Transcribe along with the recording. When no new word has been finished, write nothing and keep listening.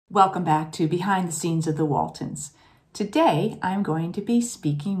Welcome back to Behind the Scenes of the Waltons. Today, I'm going to be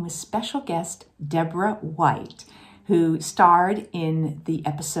speaking with special guest Deborah White, who starred in the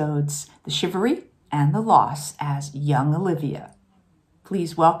episodes The Shivaree and The Loss as young Olivia.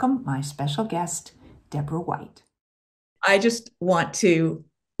 Please welcome my special guest, Deborah White. I just want to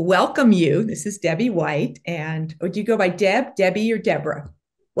welcome you. This is Debbie White. And do you go by Deb, Debbie, or Deborah?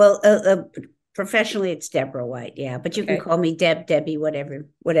 Well, professionally, it's Deborah White, yeah. But you can call me Deb, Debbie, whatever.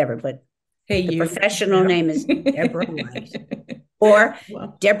 But hey, the you. professional name is Deborah White, or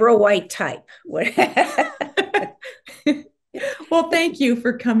Deborah White type. Well, thank you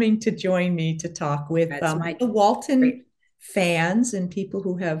for coming to join me to talk with the Walton fans and people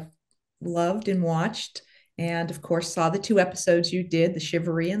who have loved and watched, and of course saw the 2 episodes you did, The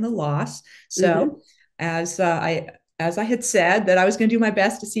Shivaree and The Loss. So, as I had said, that I was going to do my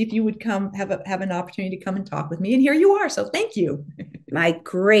best to see if you would come have an opportunity to come and talk with me, and here you are. So, thank you. My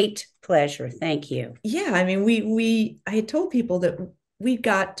great pleasure. Thank you. Yeah, I mean, I had told people that we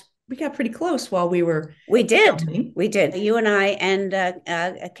got pretty close while we were. We did. You and I and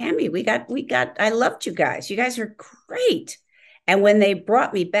Cami. We got. I loved you guys. You guys are great. And when they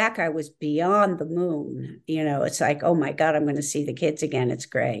brought me back, I was beyond the moon. You know, it's like, oh my God, I'm going to see the kids again. It's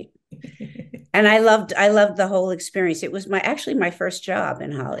great. And I loved the whole experience. It was actually my first job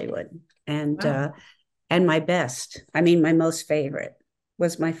in Hollywood, and wow. And my best. I mean, my most favorite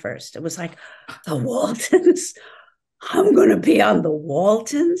was my first. It was like, the Waltons. I'm going to be on the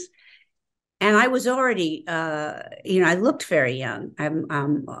Waltons. And I was already, I looked very young.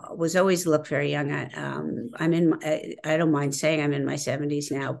 Was always looked very young. I don't mind saying I'm in my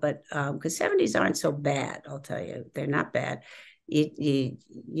 70s now, but because 70s aren't so bad, I'll tell you, they're not bad.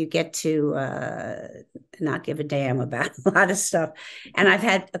 You get to not give a damn about a lot of stuff. And I've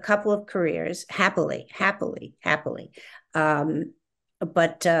had a couple of careers happily.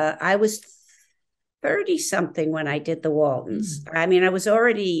 But I was 30 something when I did the Waltons. I mean, I was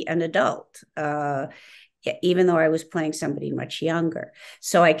already an adult, even though I was playing somebody much younger.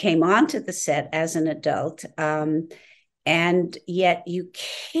 So I came onto the set as an adult. And yet you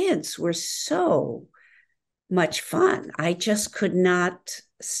kids were so much fun. I just could not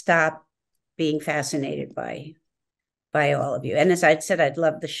stop being fascinated by all of you. And as I'd said, I'd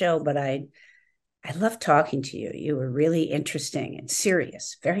love the show, but I love talking to you. You were really interesting and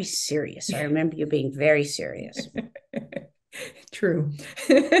serious, very serious. I remember you being very serious. True.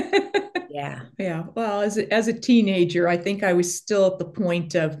 Yeah. Yeah. Well, as a teenager, I think I was still at the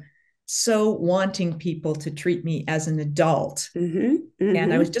point of so wanting people to treat me as an adult.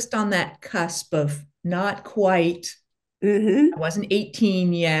 And I was just on that cusp of not quite. I wasn't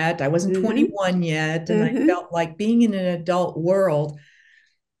 18 yet. I wasn't 21 yet. And I felt like being in an adult world,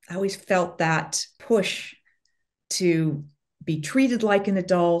 I always felt that push to be treated like an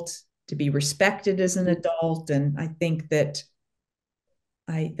adult, to be respected as an adult. And I think that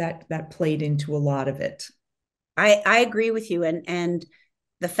that played into a lot of it. I agree with you. And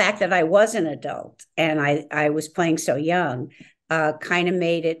the fact that I was an adult and I was playing so young kind of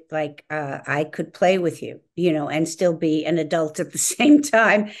made it like I could play with you, and still be an adult at the same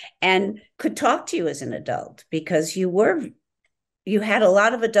time, and could talk to you as an adult, because you had a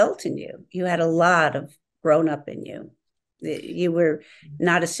lot of adult in you. You had a lot of grown up in you. You were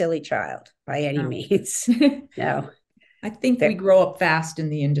not a silly child by any means. No. I think we grow up fast in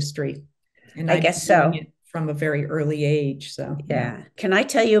the industry. And I guess so. From a very early age. So yeah. Can I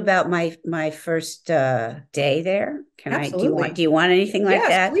tell you about my first day there? Absolutely. Do you want anything like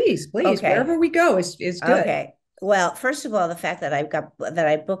that? Please. Okay. Wherever we go is good. Okay. Well, first of all, the fact that I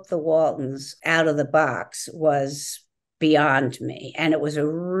booked the Waltons out of the box was beyond me. And it was a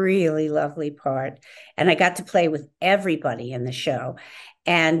really lovely part. And I got to play with everybody in the show.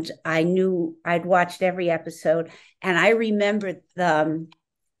 And I knew I'd watched every episode. And I remembered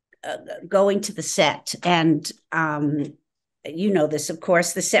going to the set. And this, of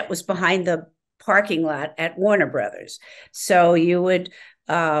course, the set was behind the parking lot at Warner Brothers. So you would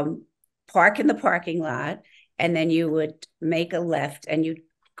park in the parking lot, and then you would make a left and you'd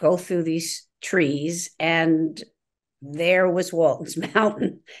go through these trees, and there was Walton's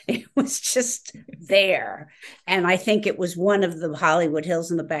Mountain. It was just there. And I think it was one of the Hollywood Hills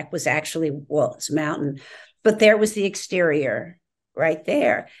in the back was actually Walton's Mountain. But there was the exterior right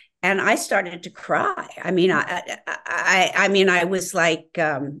there. And I started to cry. I mean, I was like,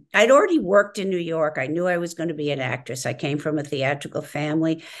 I'd already worked in New York. I knew I was going to be an actress. I came from a theatrical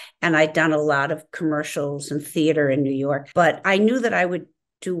family, and I'd done a lot of commercials and theater in New York. But I knew that I would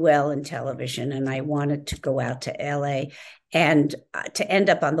do well in television, and I wanted to go out to LA. And to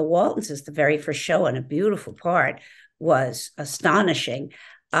end up on the Waltons as the very first show, and a beautiful part, was astonishing.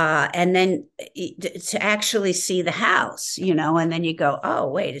 And then to actually see the house, and then you go, oh,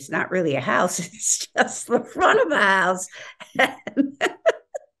 wait, it's not really a house. It's just the front of a house.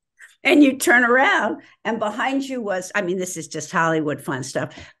 And you turn around and behind you was, I mean, this is just Hollywood fun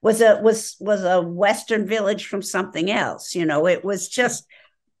stuff, was a Western village from something else. It was just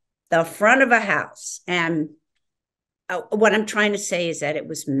the front of a house. And what I'm trying to say is that it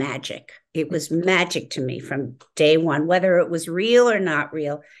was magic. It was magic to me from day one, whether it was real or not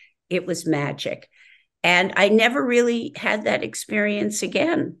real, it was magic. And I never really had that experience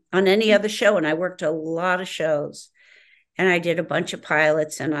again on any other show. And I worked a lot of shows. And I did a bunch of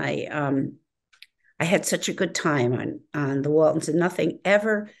pilots, and I had such a good time on the Waltons, and nothing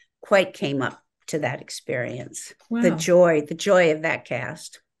ever quite came up to that experience. Wow. The joy of that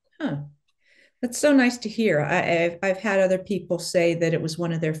cast. Huh. That's so nice to hear. I've had other people say that it was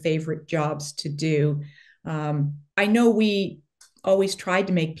one of their favorite jobs to do. I know we always tried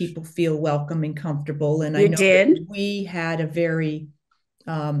to make people feel welcome and comfortable, and I know that we had a very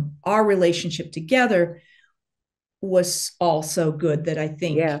our relationship together was also good, that I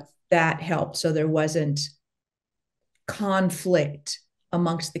think that helped. So there wasn't conflict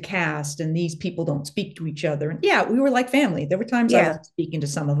amongst the cast, and these people don't speak to each other. And we were like family. There were times I wasn't speaking to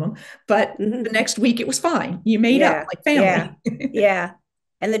some of them, but the next week it was fine. You made up like family. Yeah.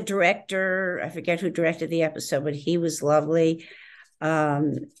 And the director, I forget who directed the episode, but he was lovely.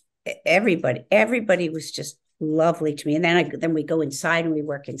 Everybody was just lovely to me. And then we go inside and we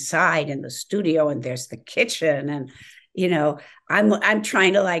work inside in the studio, and there's the kitchen, and I'm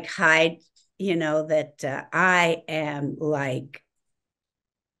trying to like hide that I am like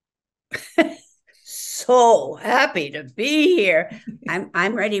so happy to be here.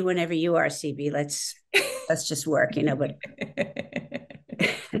 I'm ready whenever you are, CB. Let's just work, but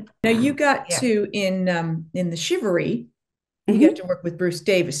now you got to in the Shivaree, you got to work with Bruce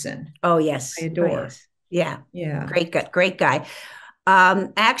Davison. Oh yes, I adore. Yeah. Great guy.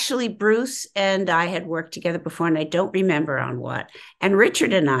 Actually, Bruce and I had worked together before, and I don't remember on what. And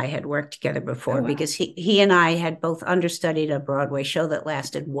Richard and I had worked together before because he and I had both understudied a Broadway show that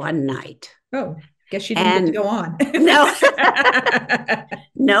lasted one night. Oh, guess you didn't get to go on. No.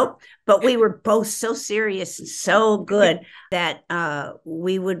 Nope. But we were both so serious and so good that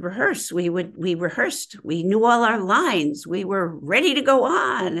we would rehearse. We rehearsed. We knew all our lines. We were ready to go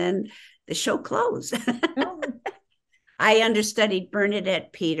on, and the show closed. I understudied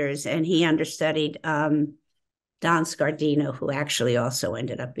Bernadette Peters, and he understudied Don Scardino, who actually also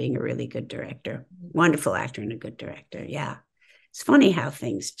ended up being a really good director. Wonderful actor and a good director. Yeah. It's funny how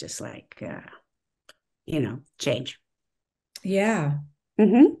things just like, change. Yeah.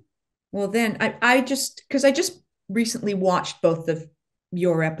 Mm-hmm. Well, then I just recently watched both of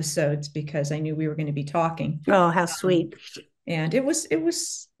your episodes because I knew we were going to be talking. Oh, how sweet. And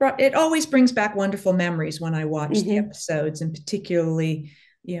it always brings back wonderful memories when I watch the episodes, and particularly,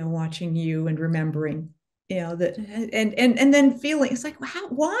 watching you and remembering, that, and then feeling, it's like,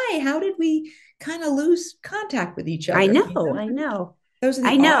 how did we kind of lose contact with each other? I know. Those are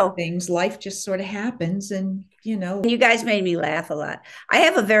the odd things. Life just sort of happens, and You guys made me laugh a lot. I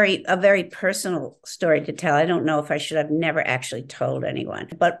have a very personal story to tell. I don't know if I should have never actually told anyone,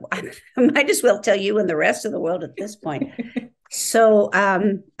 but I might as well tell you and the rest of the world at this point. So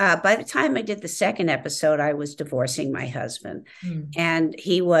by the time I did the second episode, I was divorcing my husband, and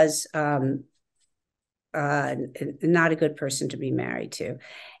he was not a good person to be married to.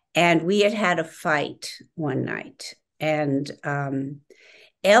 And we had a fight one night, and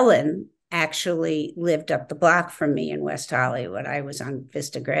Ellen actually lived up the block from me in West Hollywood. I was on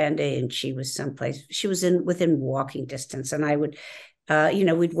Vista Grande, and she was someplace, she was within walking distance, and I would,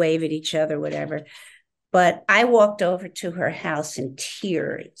 we'd wave at each other, whatever. But I walked over to her house in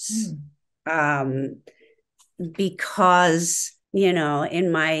tears, because,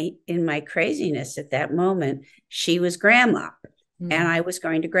 in my craziness at that moment, she was grandma, and I was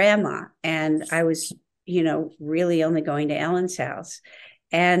going to grandma, and I was, really only going to Ellen's house.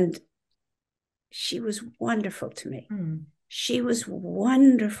 And she was wonderful to me. She was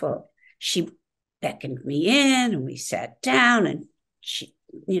wonderful. She beckoned me in, and we sat down, and she,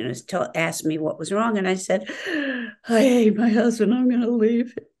 asked me what was wrong. And I said, I hate my husband. I'm going to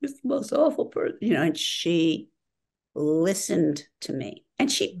leave. He's the most awful person, and she listened to me. And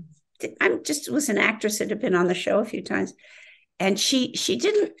was an actress that had been on the show a few times. And she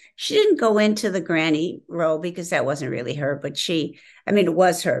didn't go into the granny role because that wasn't really her, but it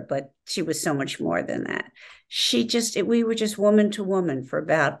was her, but she was so much more than that. We were just woman to woman for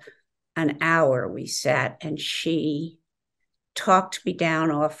about an hour. We sat, and she talked me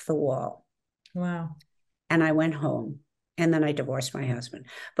down off the wall. Wow. And I went home. And then I divorced my husband.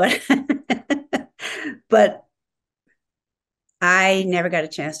 But but I never got a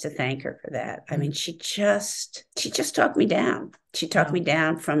chance to thank her for that. I mean, she just talked me down. She talked me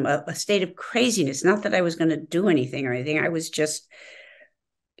down from a state of craziness. Not that I was going to do anything or anything. I was just,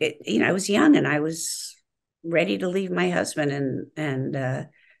 I was young and I was ready to leave my husband. And I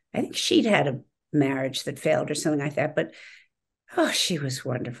think she'd had a marriage that failed or something like that. But oh, she was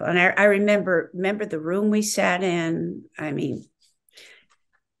wonderful. And I remember the room we sat in. I mean,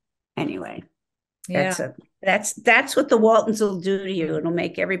 anyway, Yeah. that's what the Waltons will do to you. It'll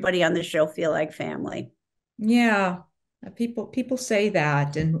make everybody on the show feel like family. Yeah. People say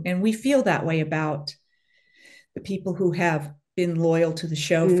that, and we feel that way about the people who have been loyal to the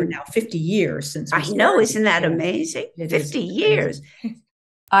show for now 50 years since we I know, isn't that amazing? It 50 years.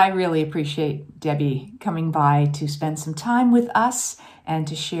 I really appreciate Debbie coming by to spend some time with us and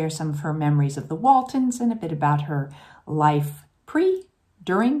to share some of her memories of the Waltons and a bit about her life pre,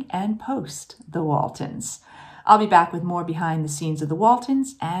 during, and post the Waltons. I'll be back with more behind the scenes of the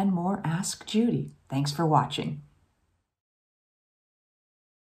Waltons and more Ask Judy. Thanks for watching.